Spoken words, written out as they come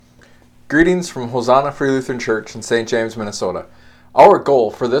Greetings from Hosanna Free Lutheran Church in St. James, Minnesota. Our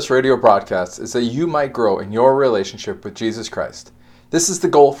goal for this radio broadcast is that you might grow in your relationship with Jesus Christ. This is the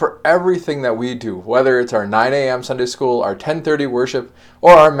goal for everything that we do, whether it's our 9 a.m. Sunday school, our 10:30 worship,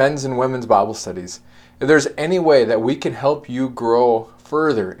 or our men's and women's Bible studies. If there's any way that we can help you grow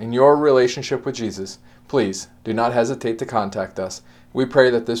further in your relationship with Jesus, please do not hesitate to contact us. We pray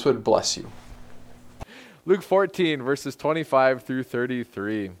that this would bless you. Luke 14, verses 25 through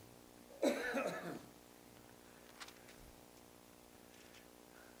 33.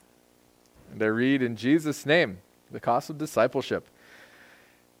 And I read in Jesus' name, the cost of discipleship.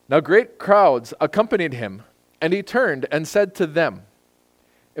 Now great crowds accompanied him, and he turned and said to them,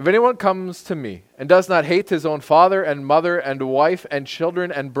 If anyone comes to me and does not hate his own father and mother and wife and children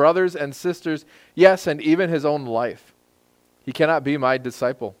and brothers and sisters, yes, and even his own life, he cannot be my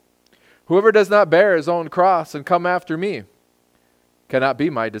disciple. Whoever does not bear his own cross and come after me cannot be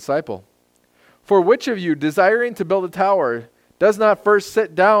my disciple. For which of you, desiring to build a tower, does not first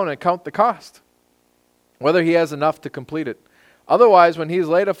sit down and count the cost, whether he has enough to complete it? Otherwise, when he has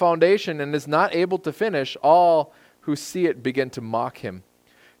laid a foundation and is not able to finish, all who see it begin to mock him,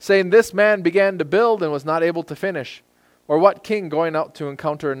 saying, This man began to build and was not able to finish. Or what king going out to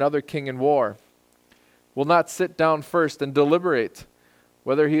encounter another king in war will not sit down first and deliberate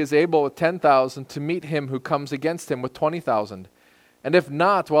whether he is able with 10,000 to meet him who comes against him with 20,000? And if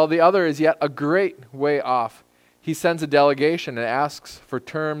not, while the other is yet a great way off, he sends a delegation and asks for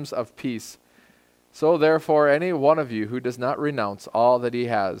terms of peace. So therefore, any one of you who does not renounce all that he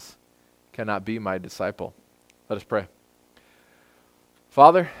has cannot be my disciple. Let us pray.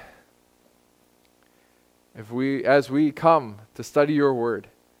 Father, as we come to study your word,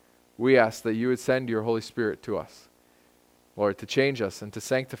 we ask that you would send your Holy Spirit to us, Lord, to change us and to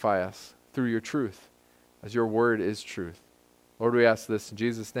sanctify us through your truth, as your word is truth. Lord, we ask this in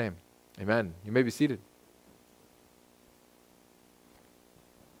Jesus' name. Amen. You may be seated.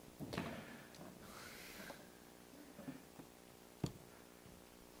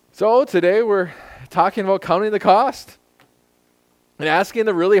 So today we're talking about counting the cost and asking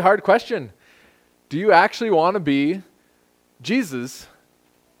the really hard question. Do you actually want to be Jesus'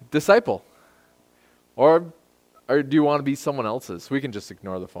 disciple? Or do you want to be someone else's? We can just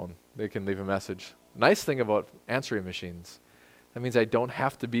ignore the phone. They can leave a message. Nice thing about answering machines, that means I don't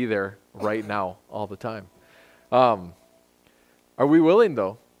have to be there right now all the time. Are we willing,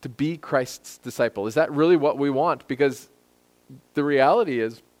 though, to be Christ's disciple? Is that really what we want? Because the reality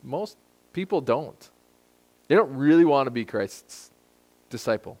is most people don't. They don't really want to be Christ's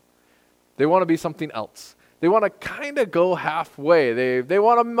disciple. They want to be something else. They want to kind of go halfway. They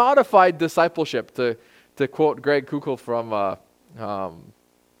want a modified discipleship, to quote Greg Kuchel from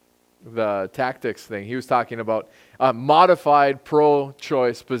the tactics thing. He was talking about a modified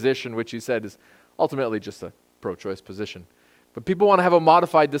pro-choice position, which he said is ultimately just a pro-choice position. But people want to have a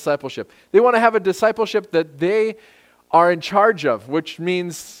modified discipleship. They want to have a discipleship that they are in charge of, which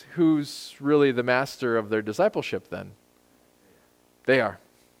means who's really the master of their discipleship then? They are.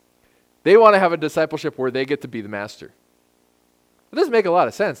 They want to have a discipleship where they get to be the master. It doesn't make a lot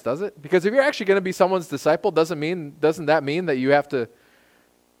of sense, does it? Because if you're actually going to be someone's disciple, doesn't that mean that you have to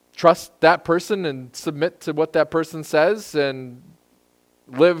trust that person and submit to what that person says and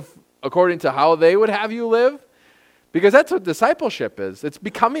live according to how they would have you live? Because that's what discipleship is. It's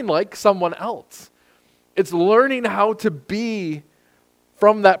becoming like someone else. It's learning how to be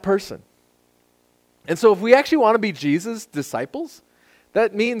from that person. And so if we actually want to be Jesus' disciples,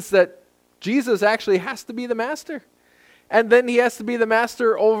 that means that Jesus actually has to be the master. And then he has to be the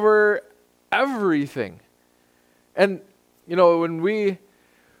master over everything. And, when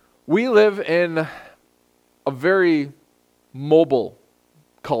we live in a very mobile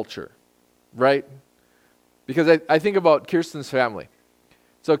culture, right? Because I think about Kirsten's family.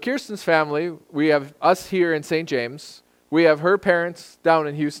 So Kirsten's family, we have us here in St. James, we have her parents down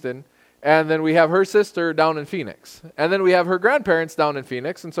in Houston, and then we have her sister down in Phoenix. And then we have her grandparents down in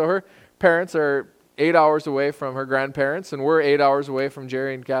Phoenix, and so her parents are 8 hours away from her grandparents, and we're 8 hours away from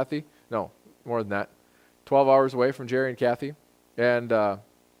Jerry and Kathy. No, more than that. 12 hours away from Jerry and Kathy, and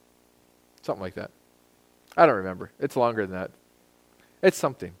something like that. I don't remember. It's longer than that. It's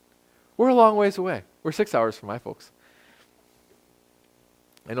something. We're a long ways away. We're 6 hours from my folks.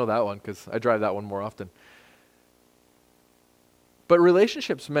 I know that one because I drive that one more often. But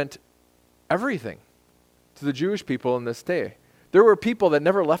relationships meant everything to the Jewish people in this day. There were people that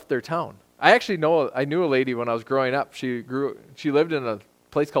never left their town. I knew a lady when I was growing up. She lived in a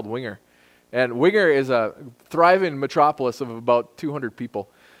place called Winger. And Winger is a thriving metropolis of about 200 people.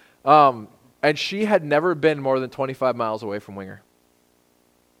 And she had never been more than 25 miles away from Winger.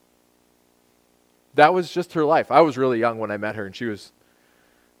 That was just her life. I was really young when I met her, and she was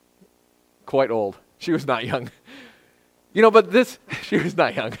quite old. She was not young. She was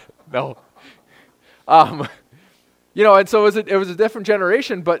not young. No. And so it was a different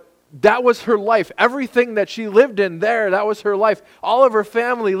generation, but that was her life. Everything that she lived in there, that was her life. All of her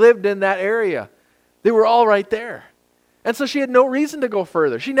family lived in that area. They were all right there. And so she had no reason to go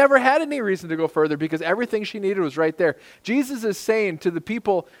further. She never had any reason to go further because everything she needed was right there. Jesus is saying to the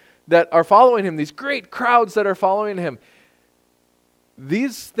people that are following him, these great crowds that are following him,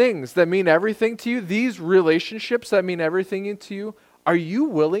 these things that mean everything to you, these relationships that mean everything to you, are you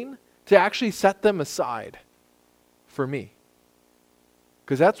willing to actually set them aside for me?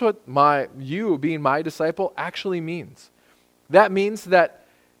 Because that's what you being my disciple actually means. That means that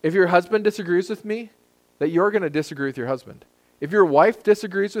if your husband disagrees with me, that you're going to disagree with your husband. If your wife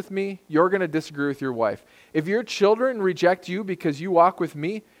disagrees with me, you're going to disagree with your wife. If your children reject you because you walk with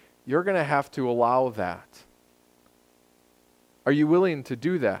me, you're going to have to allow that. Are you willing to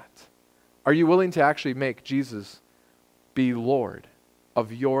do that? Are you willing to actually make Jesus be Lord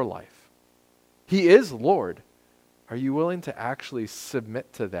of your life? He is Lord. Are you willing to actually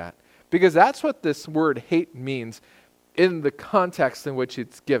submit to that? Because that's what this word hate means in the context in which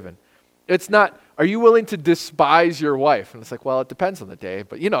it's given. It's not, are you willing to despise your wife? And it's like, well, it depends on the day,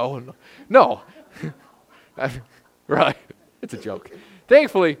 but no. Right. It's a joke.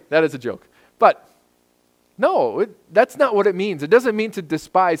 Thankfully, that is a joke. But no, that's not what it means. It doesn't mean to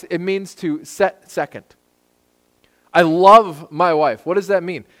despise. It means to set second. I love my wife. What does that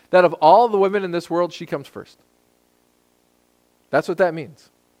mean? That of all the women in this world, she comes first. That's what that means.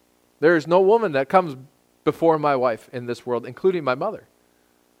 There is no woman that comes before my wife in this world, including my mother.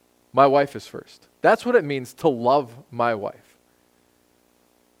 My wife is first. That's what it means to love my wife.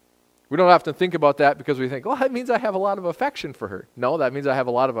 We don't have to think about that because we think, that means I have a lot of affection for her. No, that means I have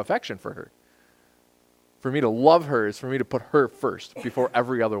a lot of affection for her. For me to love her is for me to put her first before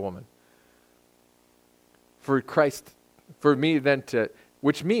every other woman. For me then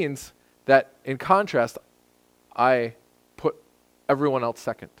which means that in contrast, I put everyone else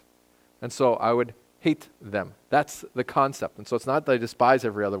second. And so I would hate them. That's the concept. And so it's not that I despise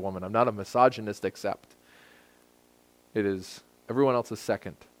every other woman. I'm not a misogynist except. It is everyone else is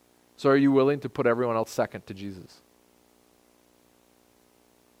second. So are you willing to put everyone else second to Jesus?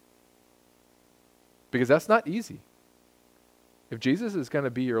 Because that's not easy. If Jesus is going to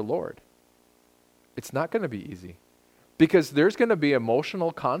be your Lord, it's not going to be easy. Because there's going to be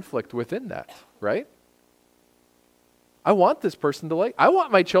emotional conflict within that, right? I want this person to I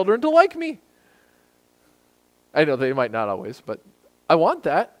want my children to like me. I know they might not always, but I want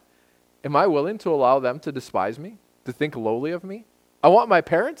that. Am I willing to allow them to despise me, to think lowly of me? I want my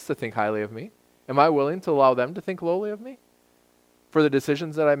parents to think highly of me. Am I willing to allow them to think lowly of me? For the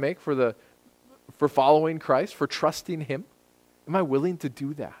decisions that I make, for following Christ, for trusting him? Am I willing to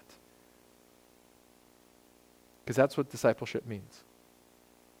do that? Because that's what discipleship means.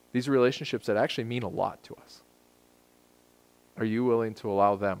 These are relationships that actually mean a lot to us. Are you willing to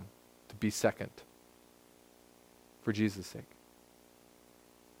allow them to be second for Jesus' sake?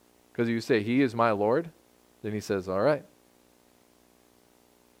 Because if you say, he is my Lord, then he says, all right,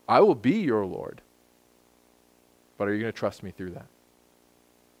 I will be your Lord. But are you going to trust me through that?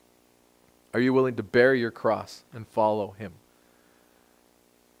 Are you willing to bear your cross and follow him?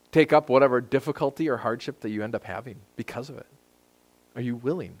 Take up whatever difficulty or hardship that you end up having because of it. Are you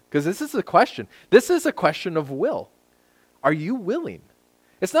willing? Because this is a question. This is a question of will. Are you willing?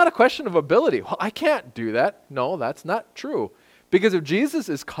 It's not a question of ability. Well, I can't do that. No, that's not true. Because if Jesus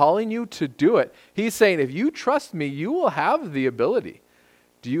is calling you to do it, he's saying, if you trust me, you will have the ability.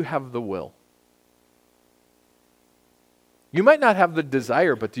 Do you have the will? You might not have the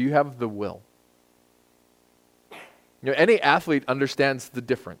desire, but do you have the will? Any athlete understands the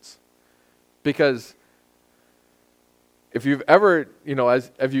difference. Because if you've ever,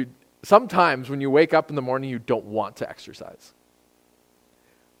 sometimes when you wake up in the morning, you don't want to exercise.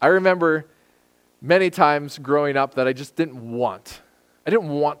 I remember many times growing up that I just didn't want. I didn't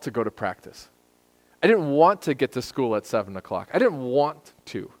want to go to practice. I didn't want to get to school at 7 o'clock. I didn't want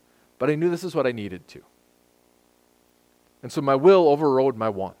to, but I knew this is what I needed to. And so my will overrode my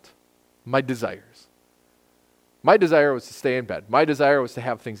want, my desires. My desire was to stay in bed. My desire was to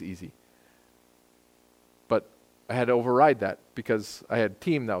have things easy. But I had to override that because I had a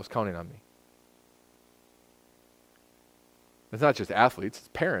team that was counting on me. It's not just athletes, it's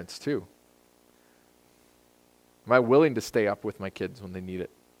parents too. Am I willing to stay up with my kids when they need it?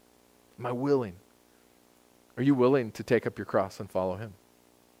 Am I willing? Are you willing to take up your cross and follow him?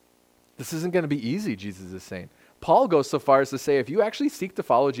 This isn't going to be easy, Jesus is saying. Paul goes so far as to say, if you actually seek to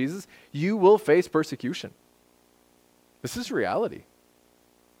follow Jesus, you will face persecution. This is reality.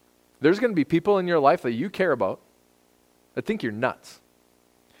 There's going to be people in your life that you care about that think you're nuts.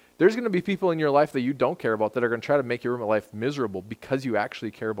 There's going to be people in your life that you don't care about that are going to try to make your life miserable because you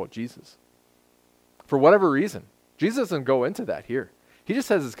actually care about Jesus. For whatever reason. Jesus doesn't go into that here. He just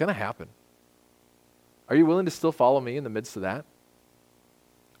says it's going to happen. Are you willing to still follow me in the midst of that?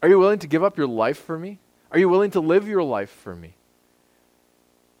 Are you willing to give up your life for me? Are you willing to live your life for me?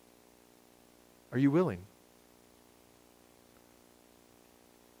 Are you willing?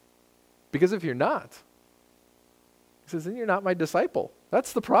 Because if you're not, he says, then you're not my disciple.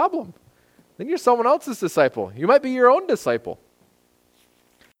 That's the problem. Then you're someone else's disciple. You might be your own disciple.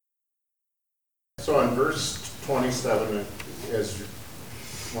 So in verse 27,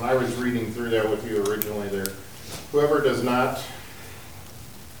 when I was reading through that with you originally there, whoever does not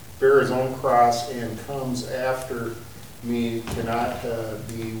bear his own cross and comes after me cannot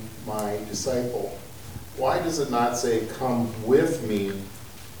be my disciple. Why does it not say come with me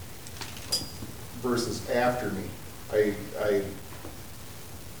versus after me? I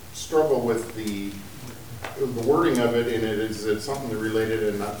struggle with the wording of it, and is it something related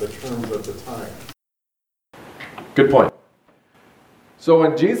and not the terms of the time? Good point. So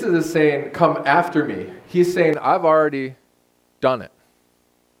when Jesus is saying, come after me, he's saying, I've already done it.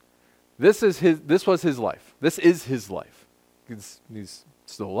 This was his life. This is his life. He's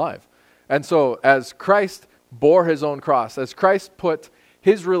still alive. And so as Christ bore his own cross, as Christ put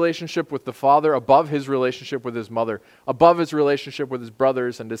his relationship with the Father above his relationship with his mother, above his relationship with his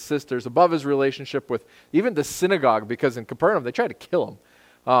brothers and his sisters, above his relationship with even the synagogue, because in Capernaum they tried to kill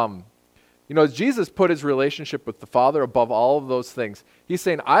him. As Jesus put his relationship with the Father above all of those things, he's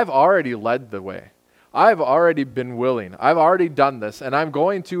saying, I've already led the way. I've already been willing. I've already done this, and I'm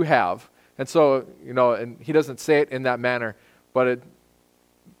going to have. And so, and he doesn't say it in that manner, but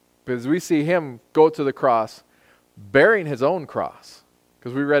because we see him go to the cross, bearing his own cross,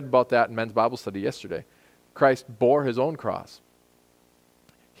 because we read about that in men's Bible study yesterday. Christ bore his own cross.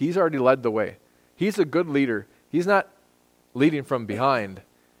 He's already led the way. He's a good leader. He's not leading from behind.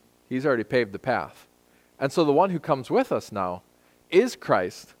 He's already paved the path. And so the one who comes with us now is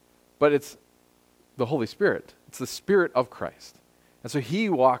Christ, but it's the Holy Spirit. It's the Spirit of Christ. And so he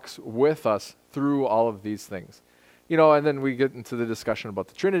walks with us through all of these things. And then we get into the discussion about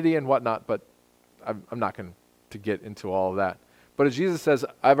the Trinity and whatnot, but I'm not going to get into all of that. But as Jesus says,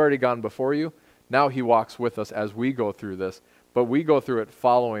 I've already gone before you, now he walks with us as we go through this, but we go through it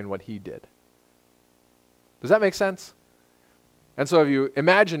following what he did. Does that make sense? And so if you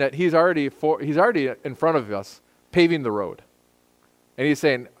imagine it, he's already in front of us, paving the road. And he's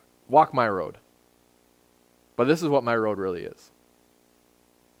saying, walk my road. But this is what my road really is.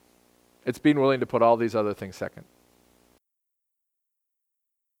 It's being willing to put all these other things second.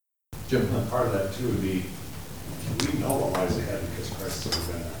 Jim, part of that too would be, we know what lies ahead because Christ has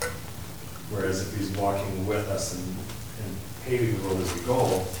been there. Whereas if he's walking with us and paving the road as we go,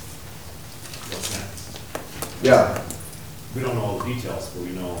 what's next? Yeah. We don't know all the details, but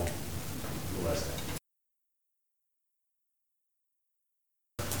we know the lies ahead.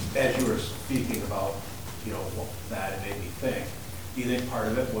 As you were speaking about, that it made me think, do you think part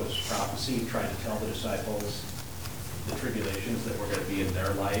of it was prophecy, trying to tell the disciples the tribulations that were going to be in their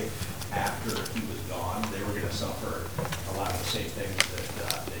life after he was gone? They were going to suffer a lot of the same things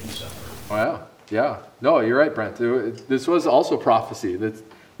that he suffered. Oh, yeah. No, you're right, Brent. This was also prophecy.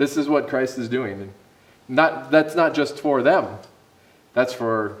 This is what Christ is doing. And that's not just for them. That's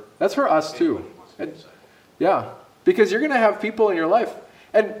for us too. Yeah, because you're going to have people in your life.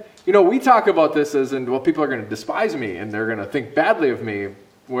 And, we talk about this as people are going to despise me and they're going to think badly of me.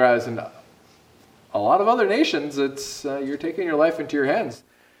 Whereas in a lot of other nations, it's you're taking your life into your hands.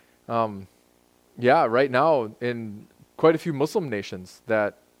 Right now in quite a few Muslim nations,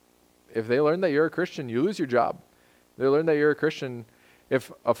 that if they learn that you're a Christian, you lose your job. They learn that you're a Christian.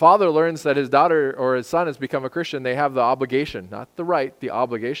 If a father learns that his daughter or his son has become a Christian, they have the obligation, not the right, the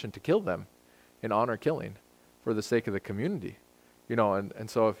obligation to kill them in honor killing for the sake of the community. And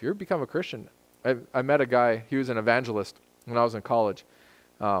so if you become a Christian, I met a guy, he was an evangelist when I was in college.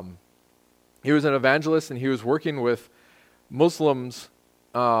 He was an evangelist and he was working with Muslims.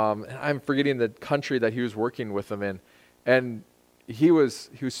 I'm forgetting the country that he was working with them in. And he was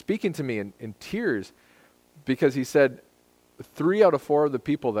speaking to me in tears because he said 3 out of 4 of the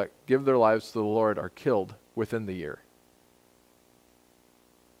people that give their lives to the Lord are killed within the year.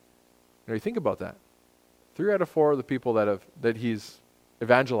 You think about that. 3 out of 4 of the people that he's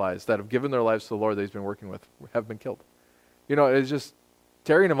evangelized, that have given their lives to the Lord that he's been working with, have been killed. It's just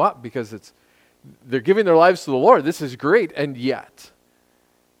tearing him up because they're giving their lives to the Lord. This is great. And yet,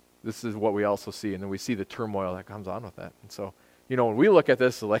 this is what we also see. And then we see the turmoil that comes on with that. And so, when we look at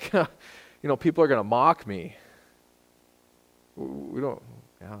this, like, people are going to mock me.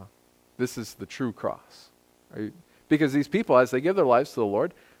 This is the true cross. Because these people, as they give their lives to the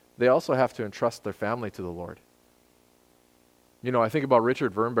Lord, they also have to entrust their family to the Lord. I think about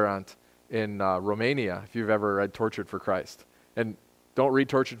Richard Wurmbrand in Romania, if you've ever read Tortured for Christ. And don't read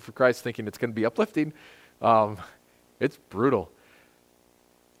Tortured for Christ thinking it's going to be uplifting. It's brutal.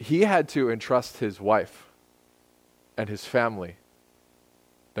 He had to entrust his wife and his family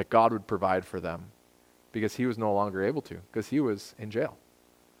that God would provide for them because he was no longer able to, because he was in jail.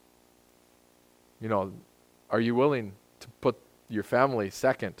 Are you willing to put your family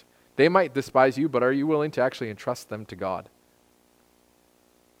second? They might despise you, but are you willing to actually entrust them to God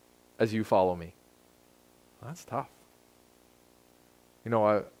as you follow me? That's tough. When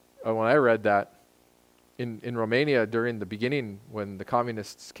I read that in Romania during the beginning when the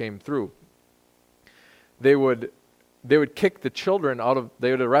communists came through, they would kick the children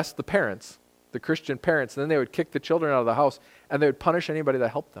they would arrest the parents, the Christian parents, and then they would kick the children out of the house, and they would punish anybody that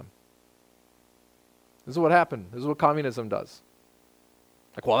helped them. This is what happened. This is what communism does.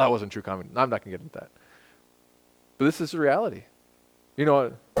 Like, well, that wasn't true communism. I'm not going to get into that. But this is the reality.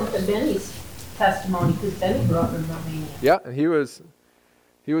 Benny's testimony, because Benny grew up in Romania. Yeah, and he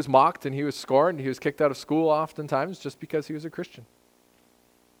was mocked and he was scorned. He was kicked out of school oftentimes just because he was a Christian.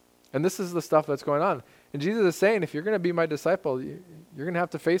 And this is the stuff that's going on. And Jesus is saying, if you're going to be my disciple, you're going to have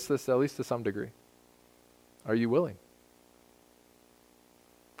to face this at least to some degree. Are you willing?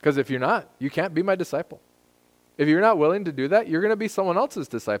 Because if you're not, you can't be my disciple. If you're not willing to do that, you're going to be someone else's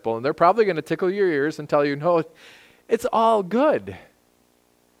disciple. And they're probably going to tickle your ears and tell you, no, it's all good.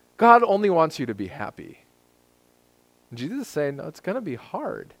 God only wants you to be happy. And Jesus is saying, no, it's going to be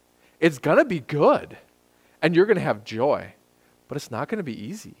hard. It's going to be good. And you're going to have joy. But it's not going to be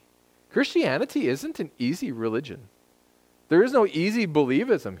easy. Christianity isn't an easy religion. There is no easy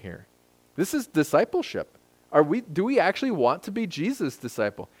believism here. This is discipleship. Do we actually want to be Jesus'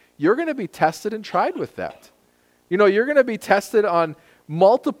 disciple? You're going to be tested and tried with that. You're going to be tested on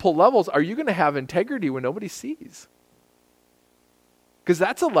multiple levels. Are you going to have integrity when nobody sees? Because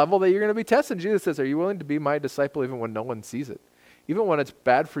that's a level that you're going to be tested. Jesus says, are you willing to be my disciple even when no one sees it? Even when it's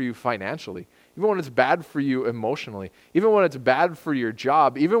bad for you financially? Even when it's bad for you emotionally? Even when it's bad for your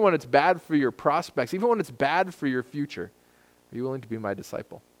job? Even when it's bad for your prospects? Even when it's bad for your future? Are you willing to be my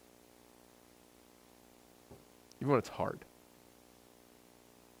disciple? Even when it's hard.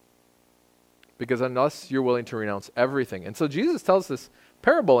 Because unless you're willing to renounce everything. And so Jesus tells this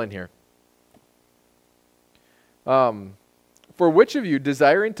parable in here. For which of you,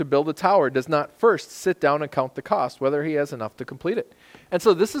 desiring to build a tower, does not first sit down and count the cost, whether he has enough to complete it? And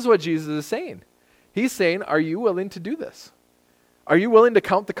so this is what Jesus is saying. He's saying, are you willing to do this? Are you willing to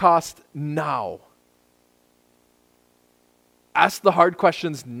count the cost now? Ask the hard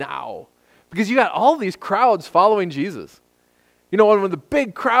questions now. Because you got all these crowds following Jesus. When the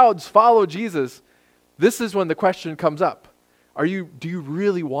big crowds follow Jesus, this is when the question comes up. Do you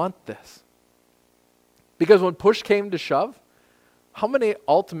really want this? Because when push came to shove, how many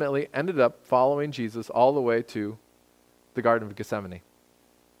ultimately ended up following Jesus all the way to the Garden of Gethsemane?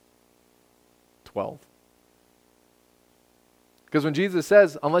 12. Because when Jesus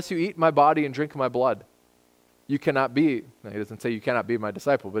says, unless you eat my body and drink my blood, you cannot be, no, he doesn't say you cannot be my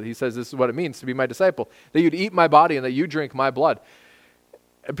disciple, but he says this is what it means to be my disciple, that you'd eat my body and that you drink my blood.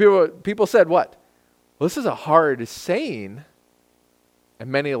 And people said what? Well, this is a hard saying,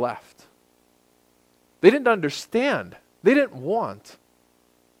 and many left. They didn't understand. They didn't want,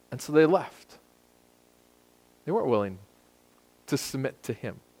 and so they left. They weren't willing to submit to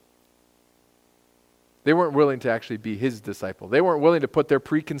him. They weren't willing to actually be his disciple. They weren't willing to put their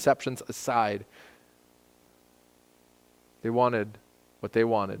preconceptions aside. They wanted what they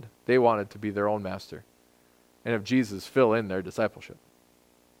wanted. They wanted to be their own master and have Jesus fill in their discipleship.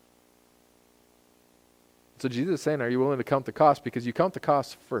 So Jesus is saying, are you willing to count the cost? Because you count the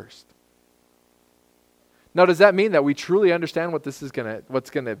cost first. Now, does that mean that we truly understand what's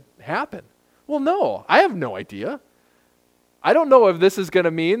going to happen? Well, no. I have no idea. I don't know if this is going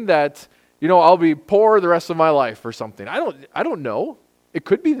to mean that, I'll be poor the rest of my life or something. I don't know. It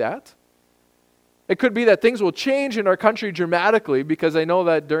could be that. It could be that things will change in our country dramatically, because I know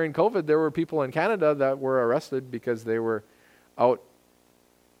that during COVID there were people in Canada that were arrested because they were out.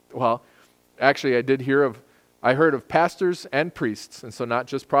 Well, actually I heard of pastors and priests, and so not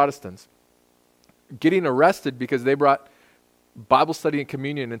just Protestants, getting arrested because they brought Bible study and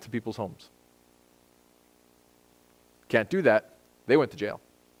communion into people's homes. Can't do that. They went to jail.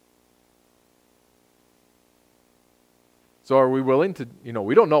 So are we willing to,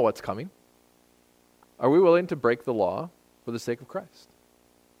 we don't know what's coming. Are we willing to break the law for the sake of Christ?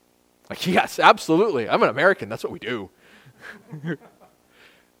 Like, yes, absolutely. I'm an American. That's what we do.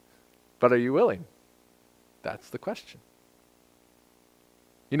 But are you willing? That's the question.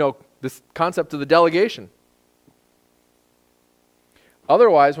 This concept of the delegation.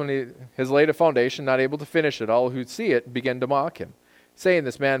 Otherwise, when he has laid a foundation, not able to finish it, all who see it begin to mock him, saying,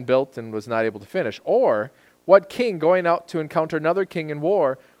 this man built and was not able to finish. Or, what king going out to encounter another king in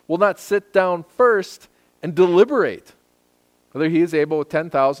war will not sit down first and deliberate whether he is able with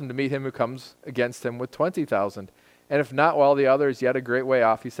 10,000 to meet him who comes against him with 20,000? And if not, while the other is yet a great way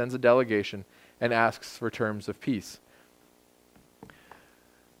off, he sends a delegation and asks for terms of peace.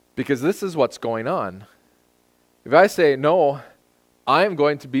 Because this is what's going on. If I say, no, I'm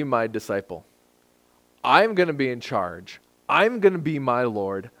going to be my disciple. I'm going to be in charge. I'm going to be my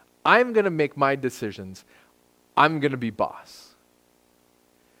Lord. I'm going to make my decisions. I'm going to be boss.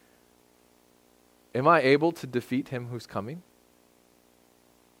 Am I able to defeat him who's coming?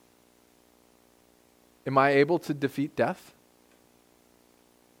 Am I able to defeat death?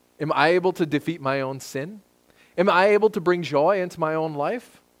 Am I able to defeat my own sin? Am I able to bring joy into my own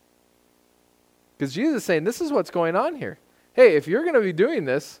life? Because Jesus is saying, this is what's going on here. Hey, if you're going to be doing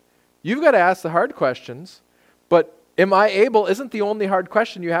this, you've got to ask the hard questions. But am I able isn't the only hard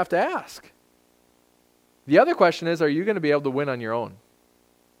question you have to ask. The other question is, are you going to be able to win on your own?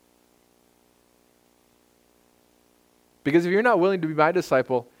 Because if you're not willing to be my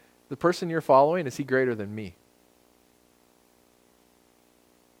disciple, the person you're following, is he greater than me?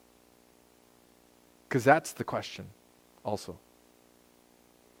 Because that's the question also.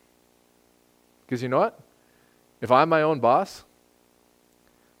 Because you know what? If I'm my own boss,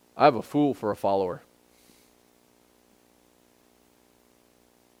 I have a fool for a follower.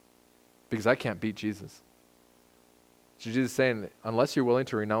 Because I can't beat Jesus. So Jesus is saying, unless you're willing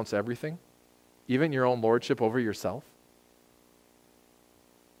to renounce everything, even your own lordship over yourself,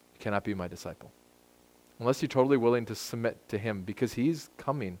 you cannot be my disciple. Unless you're totally willing to submit to him, because he's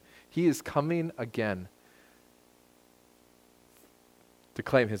coming. He is coming again to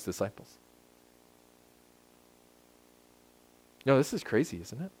claim his disciples. This is crazy,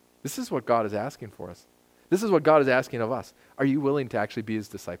 isn't it? This is what God is asking for us. This is what God is asking of us. Are you willing to actually be his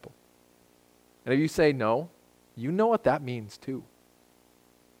disciple? And if you say no, you know what that means too.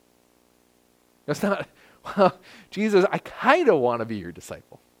 It's not, well, Jesus, I kind of want to be your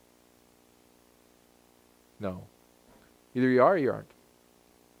disciple. No. Either you are or you aren't.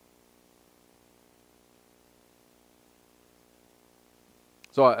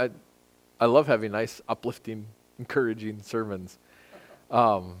 So I love having nice, uplifting, encouraging sermons.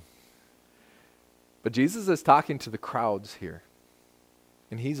 But Jesus is talking to the crowds here.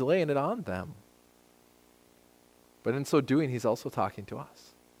 And he's laying it on them. But in so doing, he's also talking to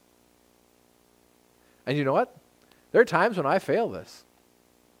us. And you know what? There are times when I fail this.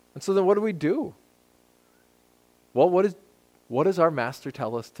 And so then what do we do? Well, what does our master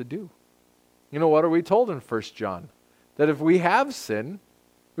tell us to do? What are we told in 1 John? That if we have sin,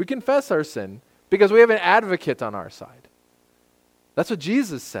 we confess our sin because we have an advocate on our side. That's what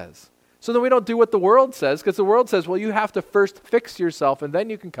Jesus says. So then we don't do what the world says, because the world says, well, you have to first fix yourself and then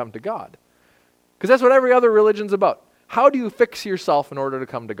you can come to God. Because that's what every other religion's about. How do you fix yourself in order to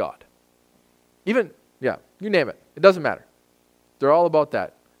come to God? You name it. It doesn't matter. They're all about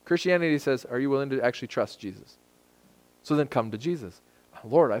that. Christianity says, are you willing to actually trust Jesus? So then come to Jesus.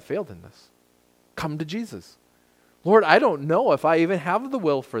 Lord, I failed in this. Come to Jesus. Lord, I don't know if I even have the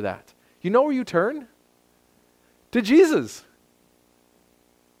will for that. You know where you turn? To Jesus.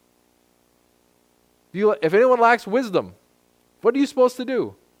 If anyone lacks wisdom, what are you supposed to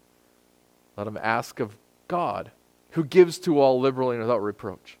do? Let him ask of God, who gives to all liberally and without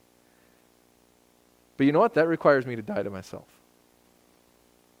reproach. But you know what? That requires me to die to myself.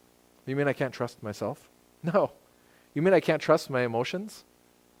 You mean I can't trust myself? No. You mean I can't trust my emotions?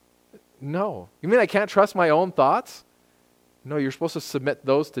 No. You mean I can't trust my own thoughts? No, you're supposed to submit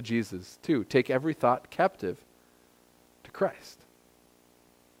those to Jesus too. Take every thought captive to Christ.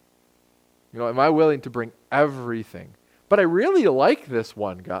 Am I willing to bring everything? But I really like this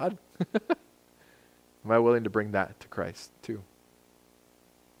one, God. Am I willing to bring that to Christ too?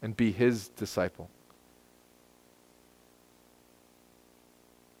 And be his disciple?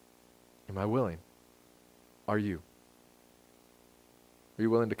 Am I willing? Are you? Are you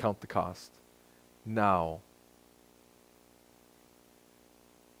willing to count the cost now?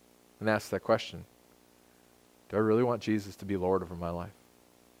 And ask that question. Do I really want Jesus to be Lord over my life?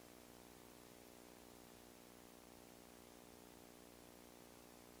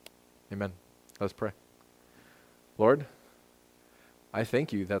 Amen. Let's pray. Lord, I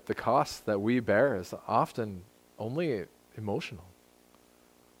thank you that the cost that we bear is often only emotional.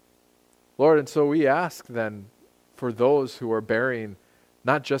 Lord, and so we ask then for those who are bearing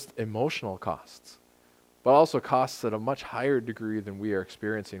not just emotional costs, but also costs at a much higher degree than we are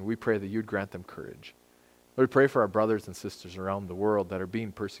experiencing. We pray that you'd grant them courage. Lord, we pray for our brothers and sisters around the world that are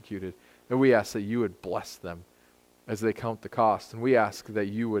being persecuted, and we ask that you would bless them as they count the cost. And we ask that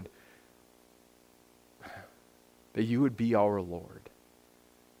you would be our Lord,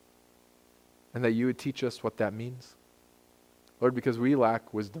 and that you would teach us what that means. Lord, because we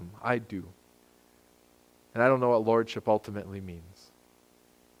lack wisdom. I do. And I don't know what lordship ultimately means.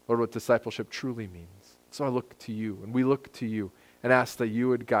 Lord, what discipleship truly means. So I look to you, and we look to you, and ask that you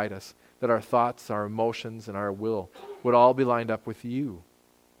would guide us, that our thoughts, our emotions, and our will would all be lined up with you.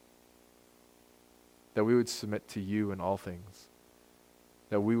 That we would submit to you in all things.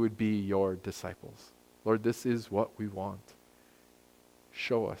 That we would be your disciples. Lord, this is what we want.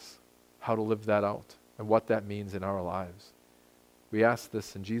 Show us how to live that out and what that means in our lives. We ask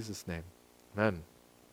this in Jesus' name. Amen.